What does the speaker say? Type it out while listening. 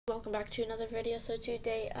welcome back to another video. So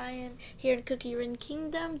today I am here in Cookie Run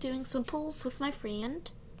Kingdom doing some pulls with my friend.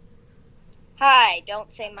 Hi,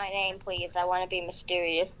 don't say my name, please. I want to be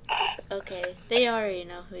mysterious. Okay, they already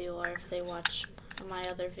know who you are if they watch my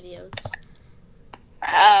other videos.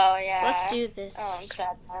 Oh, yeah. Let's do this I'm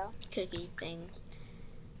sad now. cookie thing.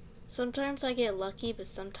 Sometimes I get lucky, but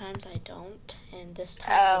sometimes I don't. And this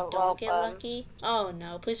time I don't get lucky. Oh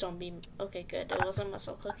no, please don't be... Okay, good. It wasn't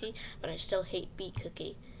muscle cookie, but I still hate beet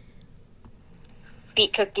cookie.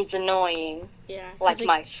 Beet cookie's annoying. Yeah. Like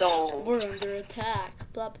my soul. We're under attack.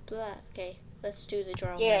 Blah, blah, blah. Okay, let's do the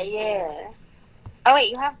draw. Yeah. Oh, wait,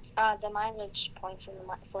 you have the mileage points in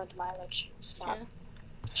for the mileage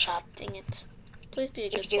shop. Dang it. Please be a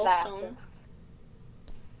good soul stone.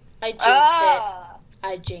 I jinxed it.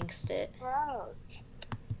 I jinxed it. Gross.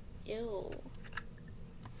 Ew.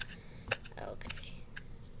 Okay.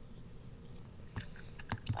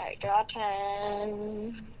 Alright, draw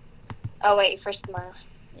 10. Oh, wait, first mile.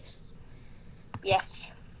 Yes.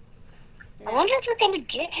 Yes. No. I wonder if we're going to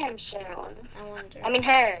get him soon. I wonder. I mean,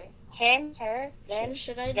 her. Him, her, them.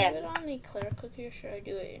 Should I do it on the Eclair cookie or should I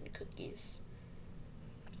do it in cookies?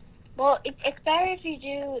 Well, it's better if you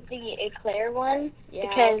do the Eclair one. Yeah,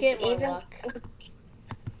 because I'll get more luck.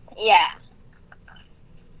 Yeah.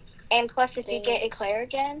 And plus, if you get Eclair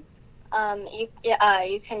again, you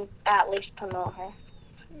can at least promote her.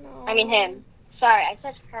 No. I mean him. Sorry, I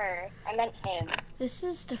said her. I meant him. This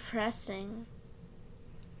is depressing.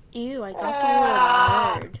 Ew, I got the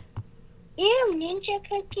little nerd. Ew, Ninja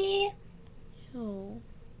Cookie. Ew.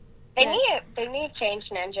 They need to change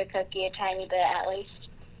Ninja Cookie a tiny bit at least.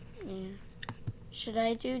 Yeah. Should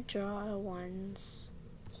I do draw ones?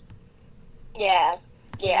 Yeah.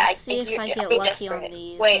 Yeah. Let's see if I get lucky on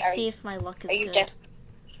these. Wait, let's see if my luck is good.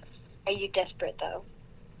 Are you desperate though?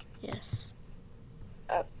 Yes.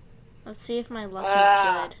 Oh. Let's see if my luck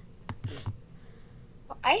is good.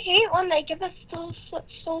 I hate when they give us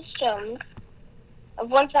soul stones of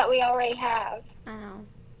ones that we already have. I know.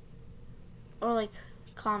 Or like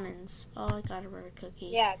commons. Oh, I got a rare cookie.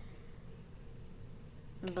 Yeah.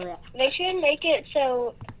 Blech. They should make it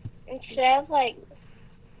so instead of like...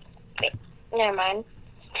 Never mind.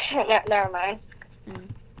 Never mind.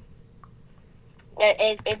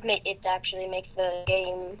 It actually makes the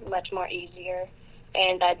game much more easier,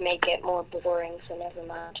 and I'd make it more boring, so never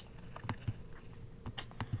mind.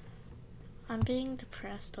 I'm being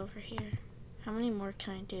depressed over here. How many more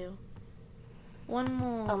can I do? One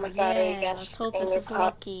more. Oh my god, yeah, let's hope this is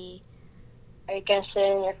lucky. Are you gonna sit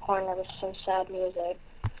in your corner with some sad music?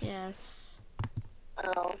 Yes.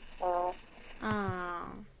 Oh. Oh.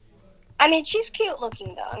 I mean, she's cute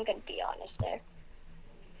looking though, I'm gonna be honest there.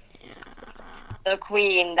 Yeah. The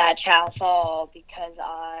queen that shall fall, because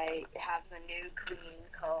I have a new queen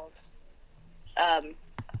called,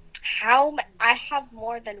 I have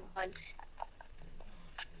more than one.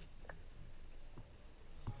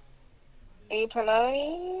 Are you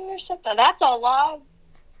promoting or something? That's a lot.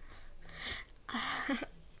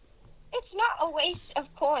 It's not a waste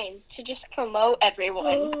of coins to just promote everyone.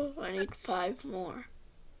 Oh, I need 5 more.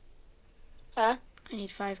 Huh? I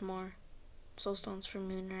need 5 more soul stones for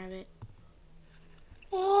Moon Rabbit.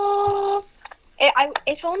 Oh,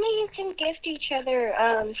 if only you can gift each other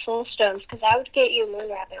soul stones, because I would get you Moon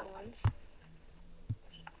Rabbit ones.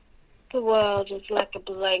 The world is like a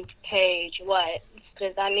blank page. What?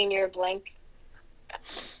 Does that mean you're blank?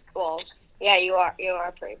 Well, yeah, you are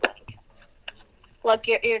pretty blank. Look,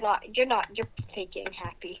 you're faking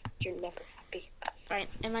happy. You're never happy. Fine.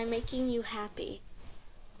 Am I making you happy?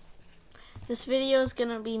 This video is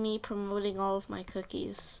gonna be me promoting all of my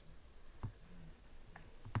cookies.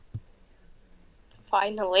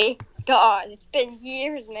 Finally. God, it's been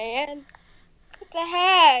years, man. What the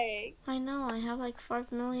heck? I know, I have like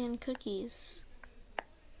 5 million cookies.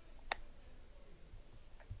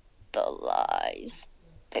 The lies.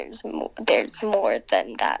 There's more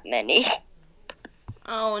than that many.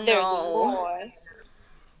 Oh no. There's more.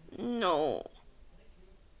 No.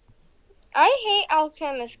 I hate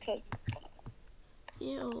Alchemist cookies.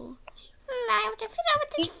 Ew. I have to figure out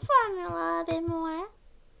with this formula a bit more.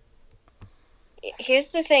 Here's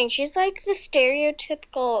the thing. She's like the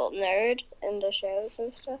stereotypical nerd in the shows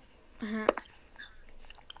and stuff.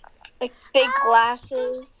 Like big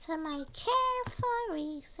glasses. To my careful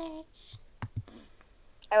research.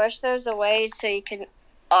 I wish there was a way so you can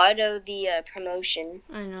auto the promotion.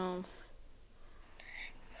 I know.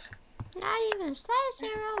 Not even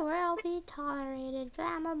Sub-Zero will be tolerated.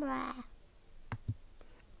 Blah blah blah.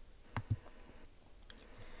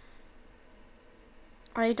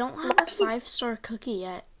 I don't have a 5-star cookie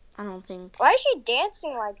yet. I don't think. Why is she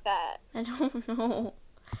dancing like that? I don't know.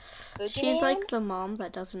 She's like the mom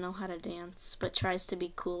that doesn't know how to dance, but tries to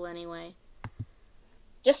be cool anyway.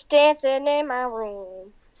 Just dancing in my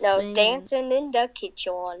room. No, swinging. Dancing in the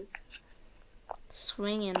kitchen.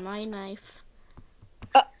 Swinging my knife.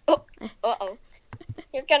 Uh-oh.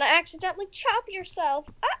 You're gonna accidentally chop yourself.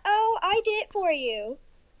 Uh-oh, I did it for you.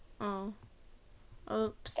 Oh.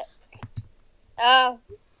 Oops.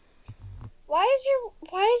 Why is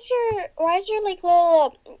your like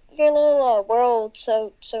little world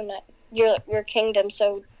so nice? Your kingdom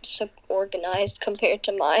so organized compared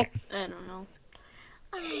to mine? I don't know.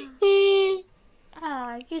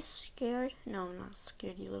 Are you scared? No, I'm not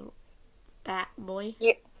scared, you little bat boy.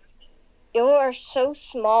 You are so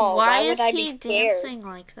small. Why would I be scared? Why is he dancing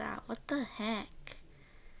like that? What the heck?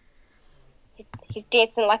 He's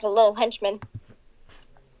dancing like a little henchman.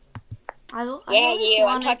 I always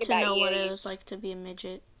wanted to know what it was like to be a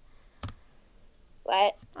midget.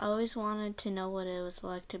 What? I always wanted to know what it was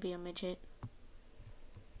like to be a midget.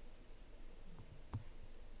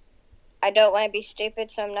 I don't want to be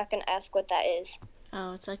stupid, so I'm not going to ask what that is.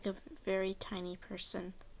 Oh, it's like a very tiny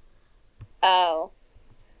person. Oh.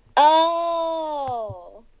 Okay,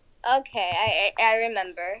 I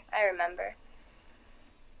remember.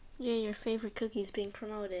 Yeah, your favorite cookie's being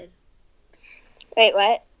promoted. Wait,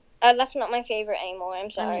 what? That's not my favorite anymore.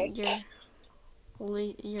 I'm sorry.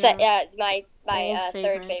 My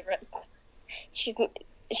third favorite. She's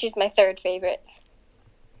my third favorite.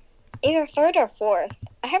 Either third or fourth.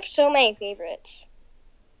 I have so many favorites.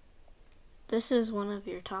 This is one of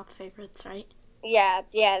your top favorites, right? Yeah.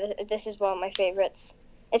 This is one of my favorites.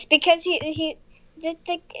 It's because because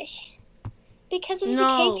of the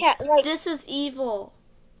K-Cat. Like, this is evil.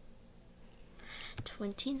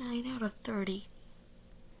 29 out of 30.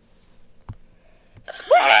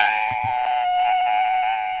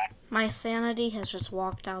 My sanity has just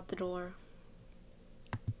walked out the door.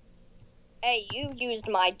 Hey, you used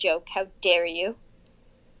my joke. How dare you?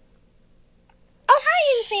 Oh,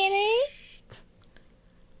 hi, Insanity.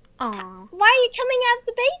 Aww. Why are you coming out of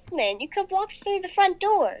the basement? You could have walked through the front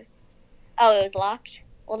door. Oh, it was locked?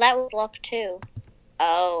 Well, that was locked too.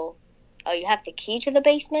 Oh, you have the key to the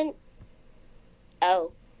basement?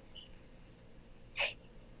 Oh.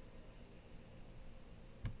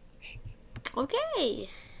 Okay.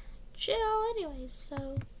 Chill anyways,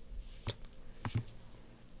 so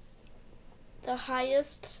the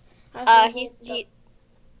highest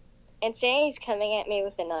Insanity's coming at me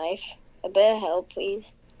with a knife. A bit of help,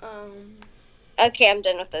 please. Okay, I'm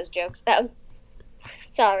done with those jokes.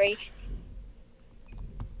 Sorry.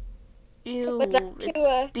 Ew,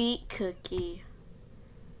 it's beet cookie.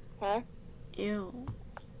 Huh? Ew.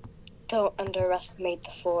 Don't underestimate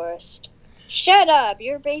the forest. Shut up!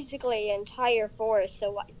 You're basically an entire forest,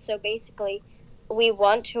 so basically, we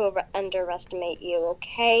want to underestimate you,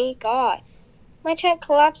 okay? God. My tent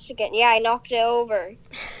collapsed again. Yeah, I knocked it over.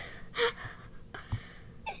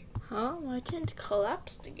 Huh? My tent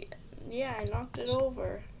collapsed again. Yeah, I knocked it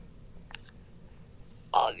over.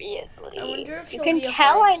 Obviously. I wonder if you can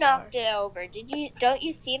tell I knocked it over. Don't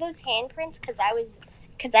you see those handprints? Because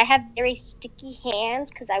I have very sticky hands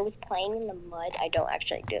because I was playing in the mud. I don't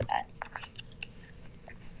actually do that.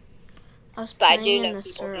 I was playing in the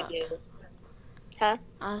syrup. Huh?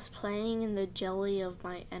 I was playing in the jelly of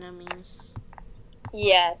my enemies.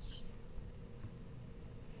 Yes.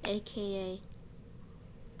 AKA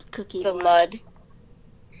cookie the blood. Mud.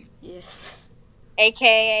 Yes.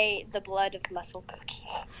 AKA the blood of muscle cookie.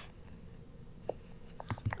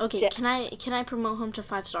 Okay, can I promote him to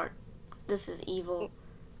 5-star? This is evil.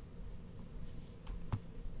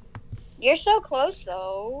 You're so close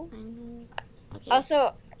though. I know. Okay.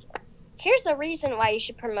 Also, here's the reason why you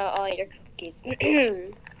should promote all your cookies.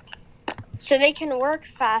 So they can work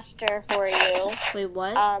faster for you. Wait,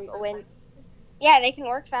 what? They can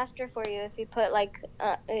work faster for you if you put like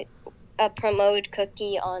a promoted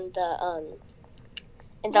cookie on the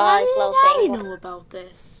little thing. I know about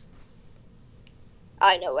this.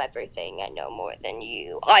 I know everything. I know more than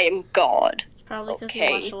you. I am God. It's probably because you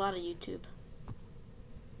watch a lot of YouTube.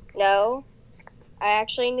 No, I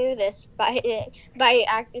actually knew this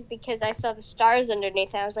because I saw the stars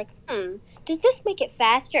underneath and I was like, does this make it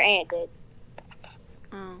faster? And it did.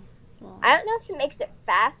 Oh, well. I don't know if it makes it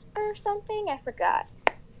faster or something. I forgot.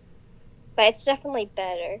 But it's definitely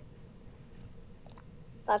better.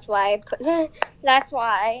 That's why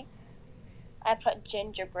I put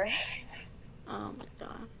gingerbread. Oh my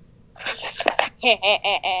god.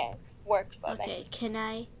 Work for me. Okay, can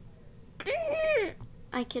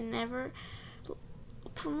I can never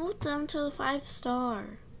promote them to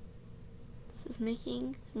 5-star. This is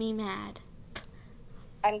making me mad.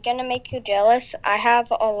 I'm gonna make you jealous. I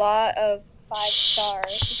have a lot of 5-star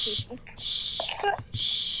people.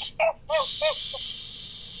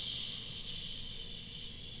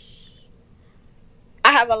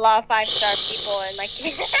 I have a lot of 5-star people in my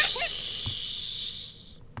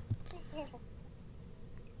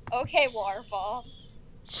Okay, waterfall.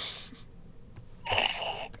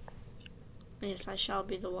 Yes, I shall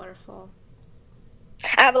be the waterfall.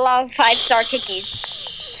 I have a lot of 5-star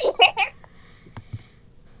cookies.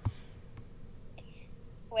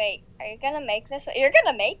 Wait, are you gonna make this? You're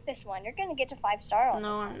gonna make this one. You're gonna get to 5-star on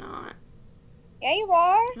No, this I'm one. not. Yeah, you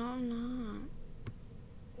are. No, I'm not.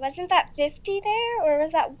 Wasn't that 50 there, or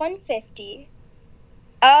was that 150?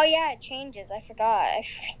 Oh yeah, it changes. I forgot.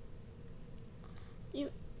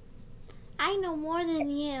 I know more than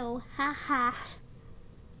you. Haha.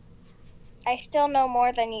 I still know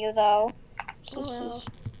more than you, though. Well,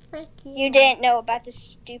 frick you. You didn't know about the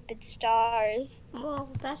stupid stars. Well,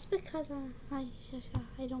 that's because I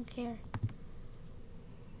don't care.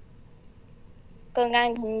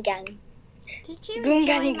 Gungan gungan. Did you Gungan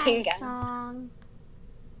enjoy my gungan. song?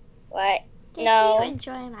 What? Did No. you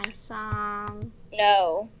enjoy my song?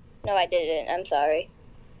 No. No, I didn't. I'm sorry.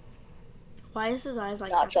 Why is his eyes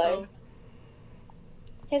like Not that, sorry. though?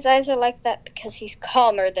 His eyes are like that because he's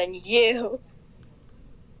calmer than you.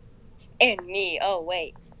 And me. Oh,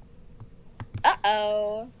 wait.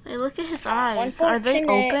 Uh-oh. Hey, look at his eyes. Are they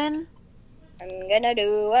Unfortunate. open? I'm gonna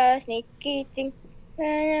do a sneaky thing.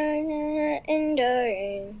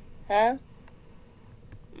 Enduring. Huh?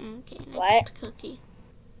 Okay, next What? cookie.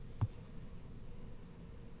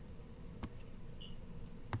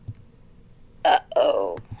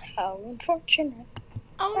 Uh-oh. How unfortunate.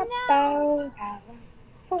 Oh no!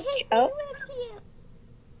 Take me Oh. with you.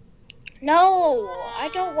 No, I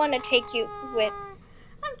don't want to take you with.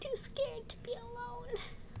 I'm too scared to be alone.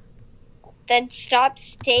 Then stop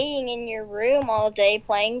staying in your room all day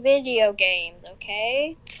playing video games,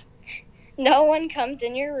 okay? No one comes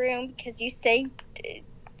in your room because you say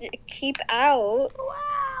keep out.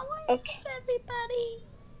 Wow, where Okay. is everybody?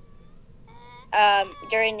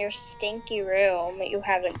 You're in your stinky room. You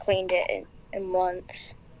haven't cleaned it in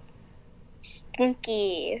months.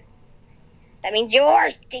 Stinky. That means you're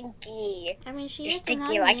stinky. I mean, she You're is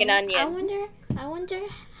stinky an onion. like an onion. I wonder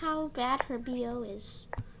how bad her BO is.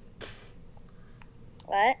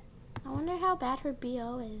 What? I wonder how bad her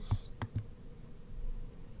BO is.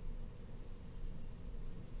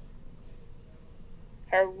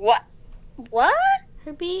 Her what? What?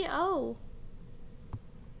 Her BO.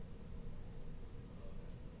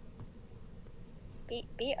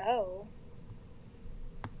 B-O.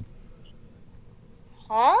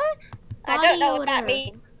 Huh? I Body don't know what that odor.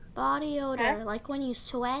 means. Body odor, Huh? like when you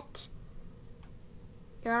sweat.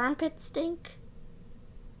 Your armpits stink.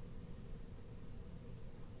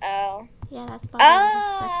 Oh. Yeah, that's body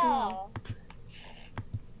odor. That's BO. Oh.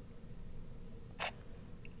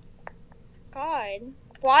 God.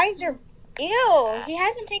 Why is there... Ew. He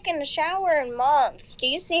hasn't taken a shower in months. Do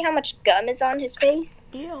you see how much gum is on his face?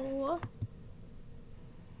 Ew.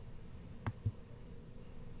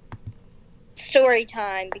 Story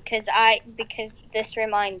time, because this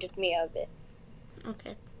reminded me of it.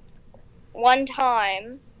 Okay. One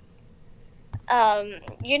time,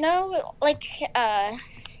 you know, like,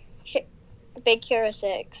 Big Hero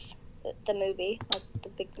 6, the movie, like the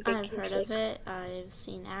Big I've Hero heard 6. of it. I've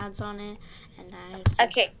seen ads on it, and I've seen...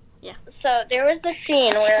 Okay. Yeah. So there was this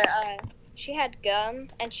scene where she had gum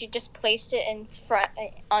and she just placed it in front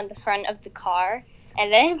on the front of the car,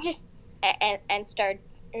 and then just and started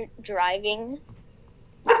driving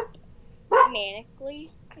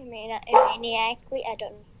maniacally. I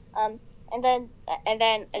don't know. And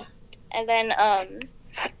then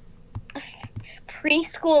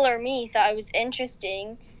preschooler me thought it was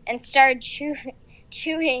interesting and started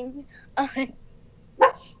chewing on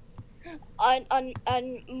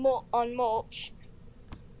mulch,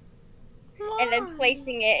 and then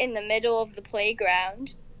placing it in the middle of the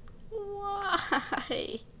playground,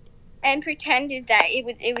 Why? and pretended that it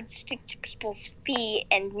would stick to people's feet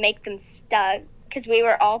and make them stuck, because we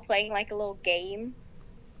were all playing like a little game.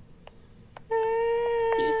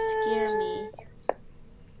 You scare me.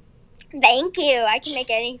 Thank you. I can make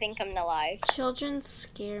anything come to life. Children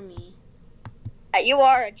scare me. You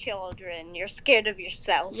are a children. You're scared of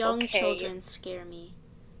yourself. Young okay? children scare me.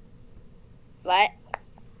 What?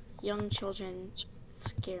 Young children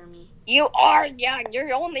scare me. You are young.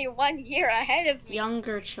 You're only 1 year ahead of me.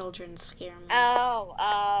 Younger children scare me.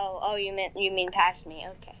 Oh, you mean past me,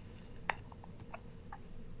 okay.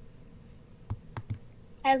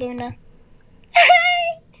 Hi, Luna.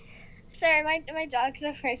 Hi! Sorry, my dog's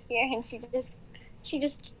over here and she just She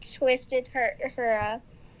just twisted her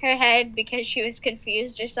head because she was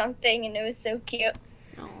confused or something, and it was so cute.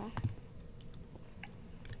 Aw.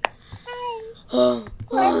 Hi. Oh,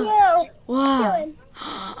 Wow.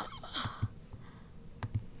 wow.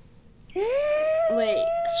 Wait,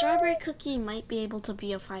 strawberry cookie might be able to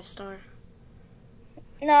be a 5-star.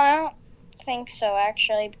 No, I don't think so,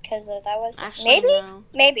 actually, because that was... Actually, maybe? no.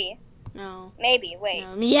 Maybe. No. Maybe, wait.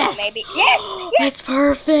 No. Yes! Maybe. Yes! Yes! It's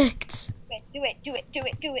perfect! Do it.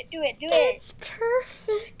 It's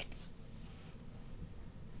perfect!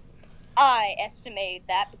 I estimated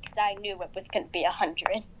that because I knew it was going to be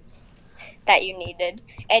 100 that you needed.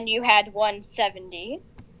 And you had 170.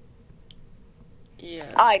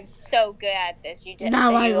 Yeah. I'm so good at this. You didn't.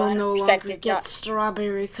 Now say I you will no 100% longer did get not.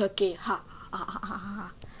 strawberry cookie. Ha ha ha ha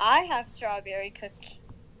ha. I have strawberry cookie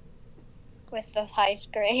with the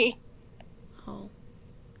highest grade. Oh.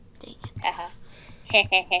 Dang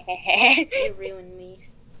it. You ruined me.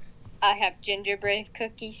 I have gingerbread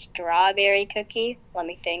cookie, strawberry cookie. Let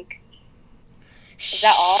me think. Is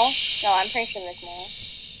that all? No, I'm pretty sure there's more.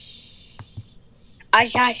 I'm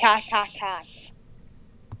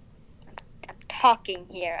talking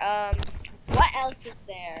here. What else is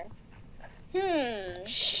there?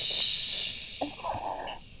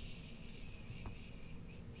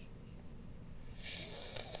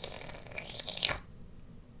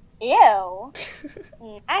 Ew.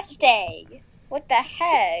 Nasty. What the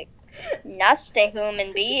heck? Nasty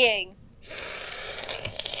human being.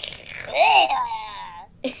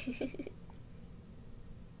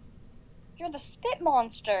 You're the spit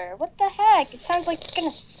monster. What the heck? It sounds like you're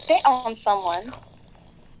gonna spit on someone.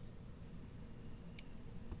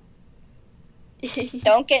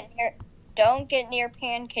 Don't get near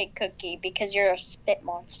Pancake Cookie because you're a spit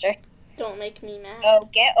monster. Don't make me mad. Oh,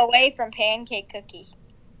 get away from Pancake Cookie.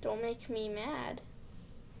 Don't make me mad.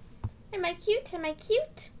 Am I cute? Am I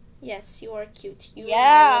cute? Yes, you are cute. You were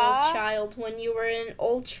my little child when you were in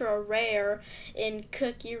ultra rare in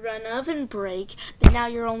Cookie Run Oven Break, but now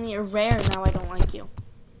you're only a rare. Now I don't like you.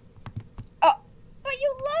 Oh, but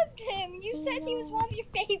you loved him. You said he was one of your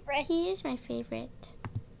favorites. He is my favorite.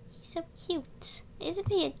 He's so cute. Isn't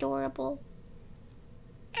he adorable?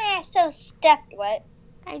 So stuffed. What?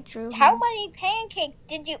 I drew him. How many pancakes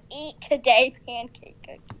did you eat today, Pancake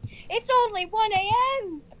Cookie? It's only 1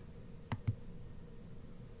 a.m.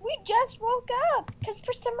 We just woke up because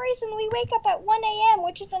for some reason we wake up at 1 a.m.,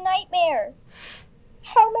 which is a nightmare.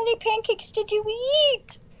 How many pancakes did you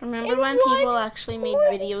eat? Remember when people actually made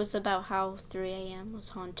videos about how 3 a.m. was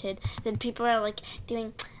haunted? Then people are like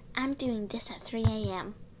I'm doing this at 3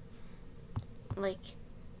 a.m. Like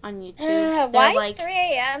on YouTube. Why like, is 3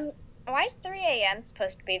 a.m.? Why is 3 a.m.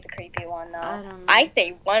 supposed to be the creepy one, though? I don't know. I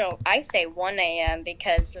say 1 a.m.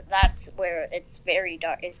 because that's where it's very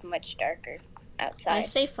dark. It's much darker outside. I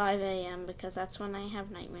say 5 a.m. because that's when I have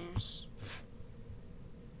nightmares.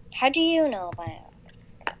 How do you know that?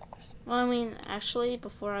 Well, I mean, actually,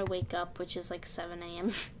 before I wake up, which is like 7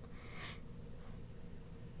 a.m.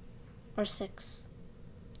 or 6.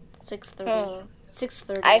 6:30.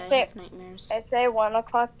 6:30 I have nightmares. I say 1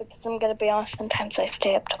 o'clock because I'm going to be honest, sometimes I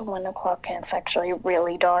stay up till 1 o'clock and it's actually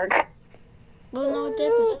really dark. Well, no, it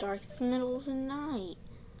is dark. It's the middle of the night.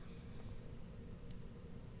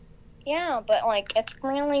 Yeah, but like, it's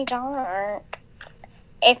really dark.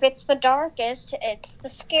 If it's the darkest, it's the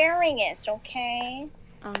scariest, okay?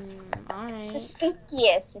 Alright. It's the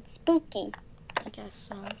spookiest. It's spooky. I guess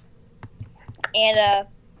so. And,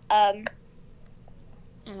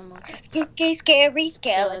 Animal. Spooky, scary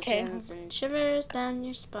skeletons. And shivers down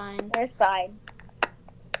your spine. Your spine.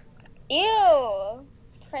 Ew.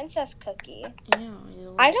 Princess Cookie.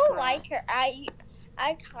 Ew. I don't like her. I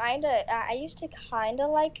used to kinda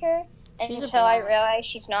like her until I realized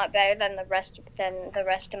she's not better than the rest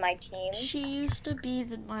of my team. She used to be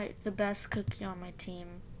the best cookie on my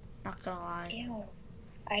team. Not gonna lie. Ew.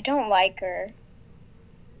 I don't like her.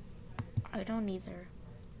 I don't either.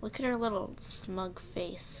 Look at her little smug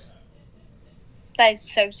face. That is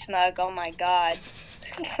so smug. Oh my god.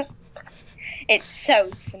 It's so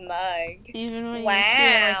smug. Even when you see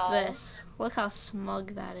it like this. Look how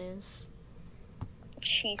smug that is.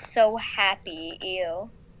 She's so happy. Ew.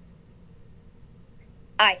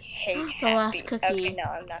 I hate the happy. last cookie. Okay, no,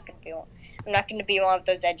 I'm not gonna be one. I'm not gonna be one of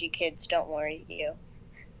those edgy kids. Don't worry, you.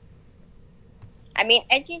 I mean,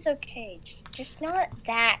 edgy's okay. Just not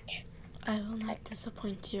that. I will not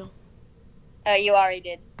disappoint you. Oh, you already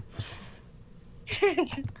did.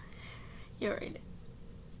 You already did.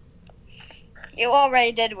 You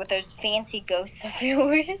already did with those fancy ghosts of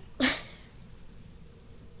yours.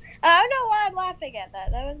 I don't know why I'm laughing at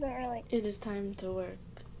that. That wasn't really... It is time to work.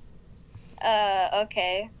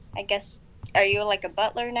 Okay. I guess, are you like a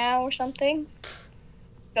butler now or something?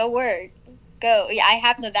 Go work. Go. Yeah, I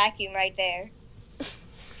have the vacuum right there.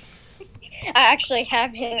 I actually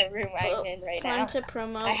have it in the room I'm in right now. Time to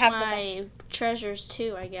promote my treasures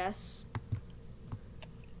too, I guess.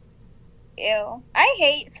 Ew. I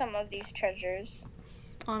hate some of these treasures.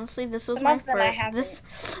 Honestly, this was my first.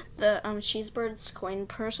 The Cheesebird's coin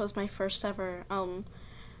purse was my first ever.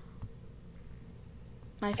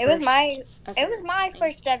 It was my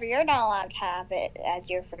first ever. You're not allowed to have it as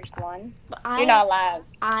your first one. You're not allowed.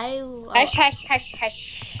 Hush, hush, hush,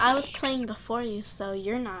 hush. I was playing before you, so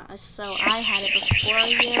you're not. So I had it before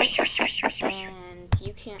you, and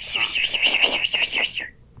you can't talk.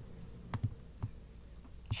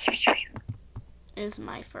 It was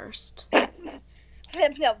my first.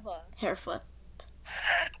 Hair flip.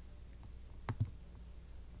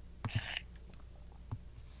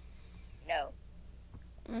 No.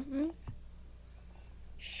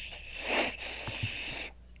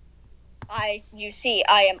 You see,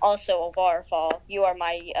 I am also a waterfall. You are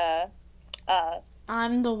my,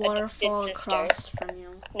 I'm the waterfall across from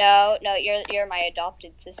you. No, you're my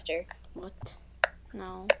adopted sister. What?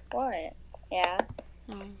 No. What? Yeah.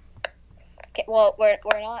 No. Okay, well,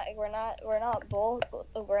 we're not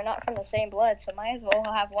from the same blood, so might as well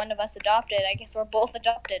have one of us adopted. I guess we're both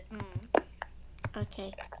adopted.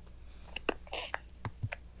 Okay.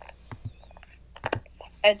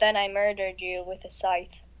 And then I murdered you with a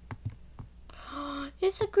scythe.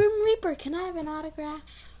 It's a Grim Reaper. Can I have an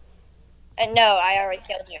autograph? No, I already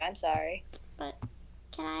killed you. I'm sorry. But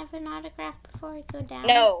can I have an autograph before I go down?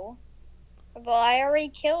 No. Well, I already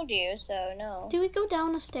killed you, so no. Do we go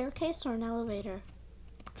down a staircase or an elevator?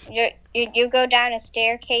 You go down a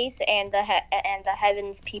staircase, and the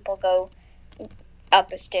heavens people go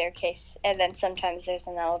up a staircase, and then sometimes there's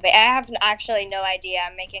an elevator. I have actually no idea.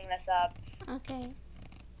 I'm making this up. Okay.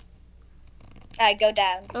 Go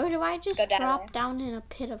down. Or do I just drop down in a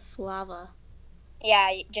pit of lava?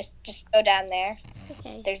 Yeah, just go down there.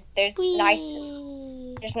 Okay. There's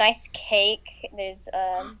nice cake. There's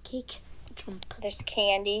cake. Jump. There's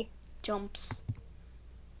candy. Jumps.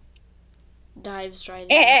 Dives right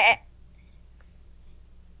in.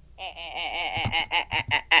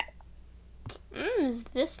 Is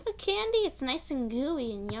this the candy? It's nice and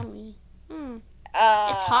gooey and yummy.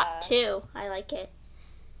 It's hot too. I like it.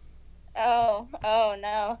 Oh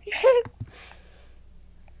no.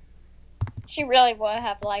 She really would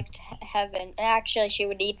have liked heaven. Actually, she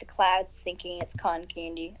would eat the clouds thinking it's cotton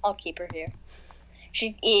candy. I'll keep her here.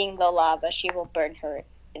 She's eating the lava. She will burn her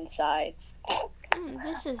insides.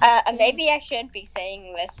 This is maybe I should be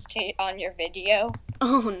saying this on your video.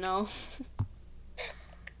 Oh no.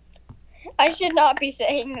 I should not be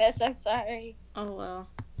saying this. I'm sorry. Oh well.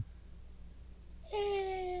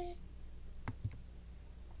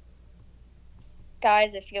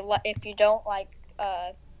 Guys, if you don't like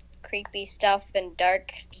creepy stuff and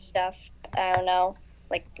dark stuff, I don't know,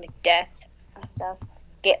 like death and stuff,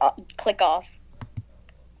 click off.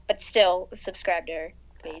 But still, subscribe to her,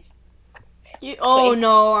 please. Please.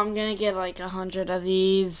 No, I'm gonna get like 100 of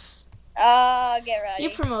these. Get ready. You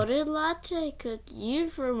promoted latte cookie. You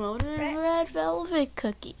promoted red velvet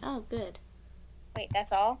cookie. Oh, good. Wait,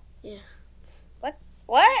 that's all? Yeah. What?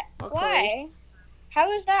 Okay. Why?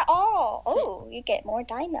 How is that all? Oh, you get more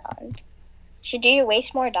diamond. Do you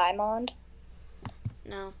waste more diamond?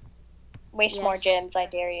 No. Waste more gems, I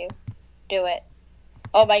dare you. Do it.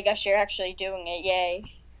 Oh my gosh, you're actually doing it. Yay.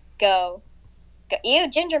 Go. You,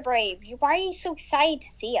 Ginger Brave. Why are you so excited to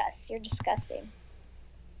see us? You're disgusting.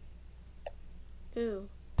 Ooh.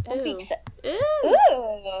 Ooh.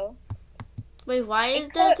 Wait, why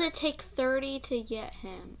does it take 30 to get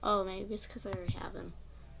him? Oh, maybe it's because I already have him.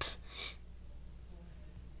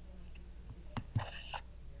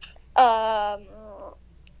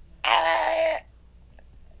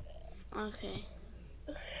 Okay.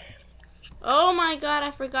 Oh my god,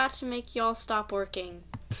 I forgot to make y'all stop working.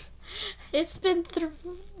 It's been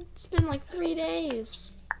like 3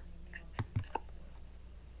 days.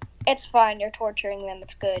 It's fine, you're torturing them,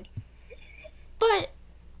 it's good. But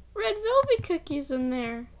red velvet cookies in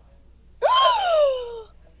there.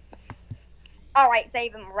 Alright,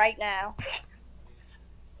 save them right now.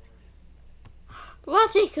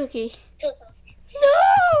 Latte cookie.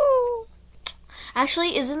 No!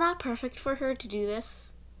 Actually, isn't that perfect for her to do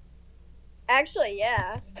this? Actually,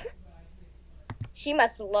 yeah. She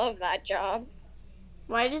must love that job.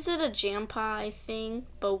 Why is it a jam pie thing,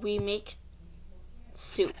 but we make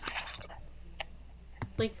soup?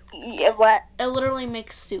 Like, yeah, what? It literally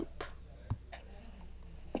makes soup.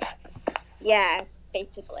 Yeah,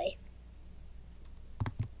 basically.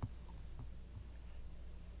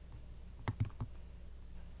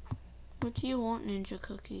 What do you want, Ninja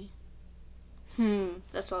Cookie?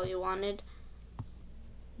 That's all you wanted?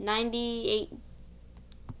 98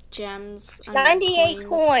 gems. 98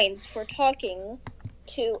 coins for talking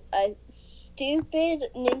to a stupid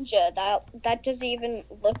ninja. That doesn't even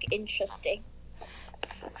look interesting.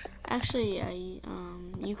 Actually,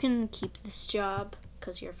 you can keep this job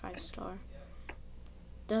because you're 5-star.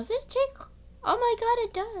 Does it take? Oh my god,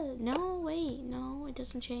 it does. No, wait, no, it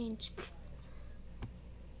doesn't change.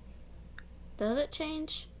 Does it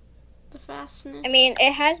change the fastness? I mean,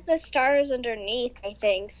 it has the stars underneath, I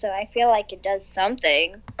think, so I feel like it does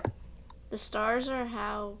something. The stars are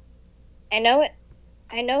how. I know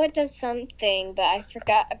it does something, but I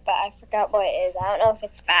forgot what it is. I don't know if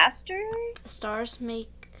it's faster. The stars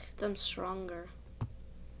make them stronger.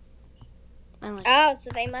 Oh,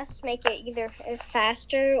 so they must make it either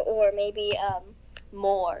faster or maybe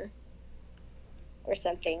more. Or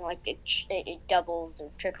something, like it doubles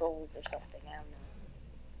or triples or something. I don't know.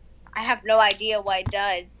 I have no idea what it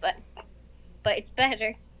does, but it's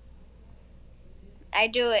better. I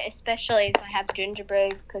do it especially if I have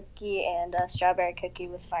gingerbread cookie and a strawberry cookie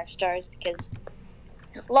with 5 stars, because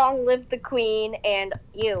long live the queen and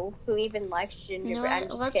you, who even likes gingerbread. You know I'm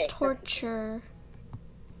just let's kidding. torture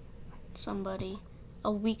somebody.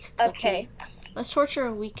 A weak cookie. Okay. Let's torture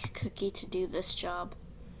a weak cookie to do this job.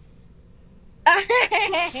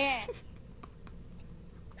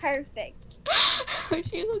 Perfect.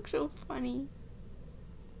 She looks so funny.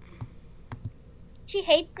 She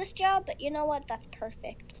hates this job, but you know what? That's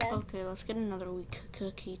perfect. Then. Okay, let's get another weak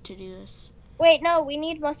cookie to do this. Wait, no, we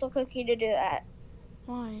need Muscle Cookie to do that.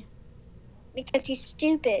 Why? Because he's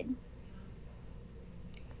stupid.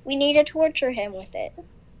 We need to torture him with it.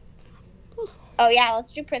 Oh yeah,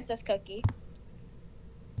 let's do Princess Cookie.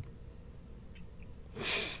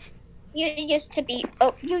 You used to be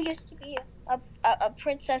a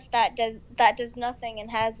princess that does nothing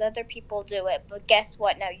and has other people do it. But guess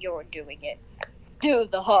what? Now you're doing it. Do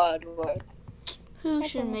the hard work. Who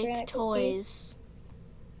should make toys?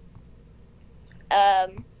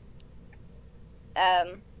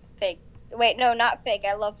 Fig. Wait, no, not Fig.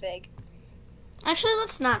 I love Fig. Actually,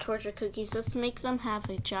 let's not torture cookies. Let's make them have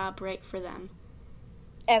a job right for them.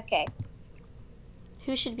 Okay.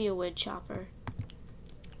 Who should be a wood chopper?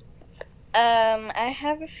 I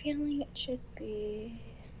have a feeling it should be.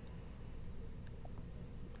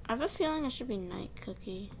 I have a feeling it should be Night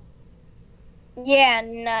Cookie. Yeah,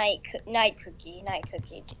 Night Cookie.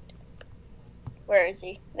 Where is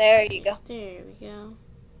he? There you go. There we go.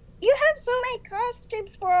 You have so many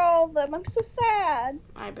costumes for all of them. I'm so sad.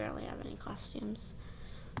 I barely have any costumes.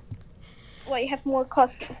 Well, you have more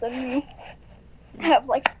costumes than me. I have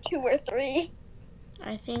like 2 or 3.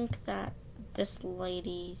 I think that this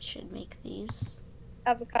lady should make these.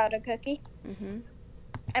 Avocado cookie. Mm-hmm.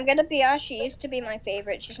 I'm gonna be honest, she used to be my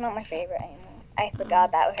favorite. She's not my favorite anymore. I forgot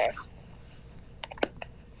about her.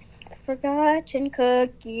 Forgotten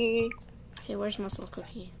cookie. Okay, where's Muscle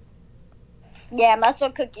Cookie? Yeah, Muscle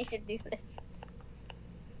Cookie should do this.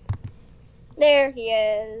 There he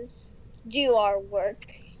is. Do our work.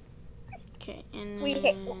 Okay, and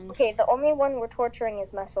okay, the only one we're torturing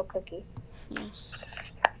is Muscle Cookie. Yes.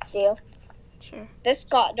 Deal? Sure. This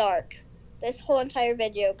got dark. This whole entire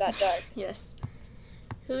video got dark. Yes.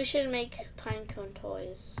 Who should make pinecone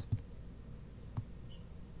toys?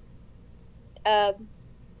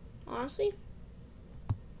 Honestly,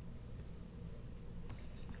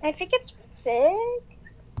 I think it's Fig.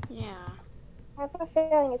 yeah. I have a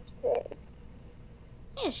feeling it's Fig.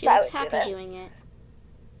 Yeah, she looks happy doing it.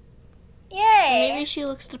 Yay! Maybe she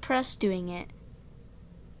looks depressed doing it.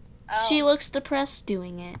 Oh. She looks depressed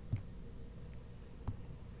doing it.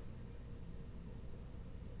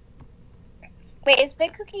 Wait, is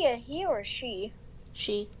Big Cookie a he or a she?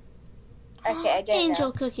 She. Okay, I didn't Angel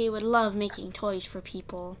know. Cookie would love making toys for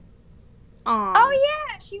people. Aww. Oh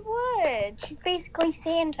yeah, she would. She's basically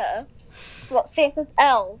Santa. Well, Santa's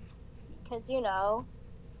elf. Because, you know,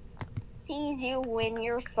 sees you when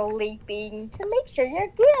you're sleeping to make sure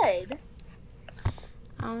you're good.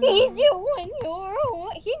 Sees you when you're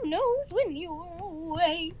away. He knows when you're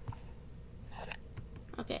away.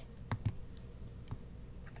 Okay.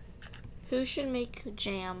 Who should make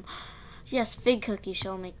jam? Yes, Fig Cookie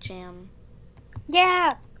shall make jam.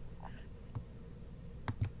 Yeah.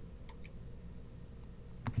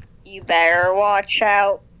 You better watch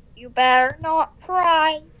out. You better not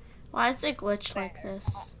cry. Why is it glitched like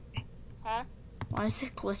this? Huh? Why is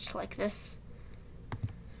it glitched like this?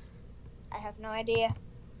 I have no idea.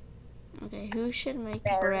 Okay, who should make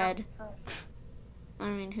bread? I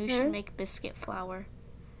mean, who should make biscuit flour?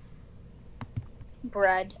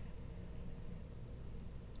 Bread.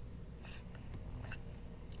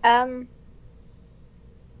 Um.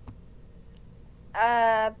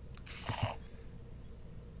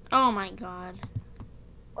 Oh my god.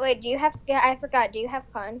 Wait, do you have? Yeah, I forgot. Do you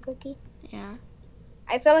have cotton cookie? Yeah.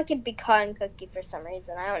 I feel like it'd be cotton cookie for some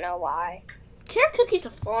reason. I don't know why. Carrot Cookie's a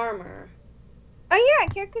farmer. Oh yeah,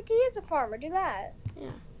 Carrot Cookie is a farmer. Do that.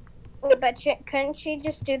 Yeah. Wait, but couldn't she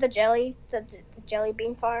just do the jelly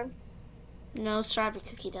bean farm? No, Strawberry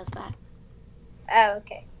Cookie does that. Oh,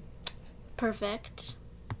 okay. Perfect.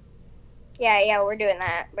 Yeah, we're doing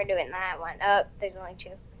that. We're doing that one. Oh, there's only 2.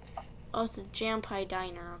 Oh, it's a jam pie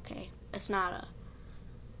diner. Okay. It's not a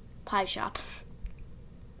pie shop.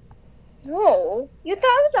 No, you thought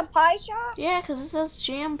it was a pie shop? Yeah, because it says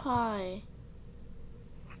jam pie.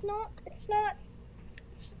 It's not.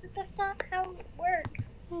 That's not how it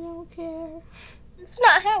works. I don't care. It's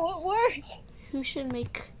not how it works. Who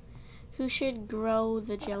should grow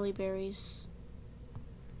the jelly berries?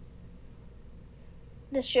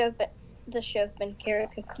 This should have been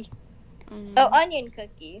Carrot Cookie. Mm. Oh, Onion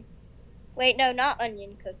Cookie. Wait, no, not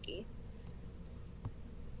Onion Cookie.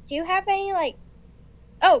 Do you have any, like...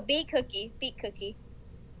 Oh, Beet Cookie. Beet Cookie.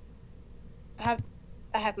 I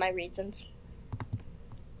have my reasons.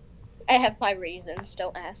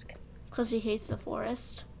 Don't ask. Because he hates the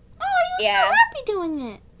forest. Oh, he looks Yeah. so happy doing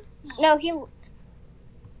it. No, he loves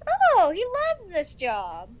this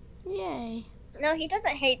job. Yay. No, he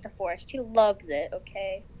doesn't hate the forest. He loves it,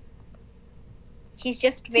 okay? He's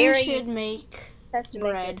just Who very should make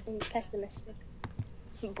pessimistic.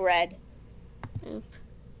 Bread. Oop.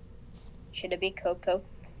 Should it be cocoa?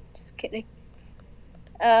 Just kidding.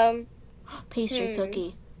 Pastry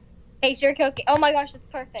cookie. Pastry cookie. Oh my gosh, that's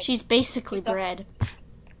perfect. She's basically bread.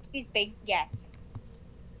 Yes.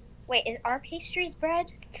 Wait, are pastries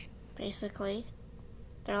bread? Basically.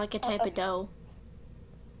 They're like a type of dough.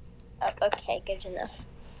 Okay, good enough.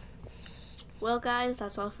 Well, guys,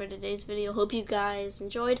 that's all for today's video. Hope you guys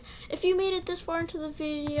enjoyed. If you made it this far into the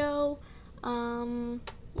video, I'm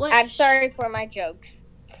sorry for my jokes.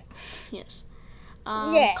 Yes.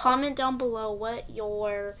 Yeah. Comment down below what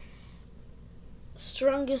your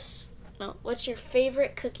what's your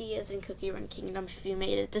favorite cookie is in Cookie Run Kingdom if you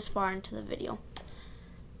made it this far into the video.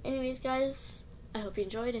 Anyways, guys, I hope you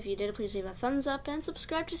enjoyed. If you did, please leave a thumbs up and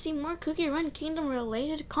subscribe to see more Cookie Run Kingdom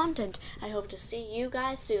related content. I hope to see you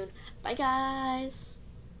guys soon. Bye, guys.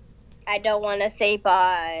 I don't want to say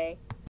bye.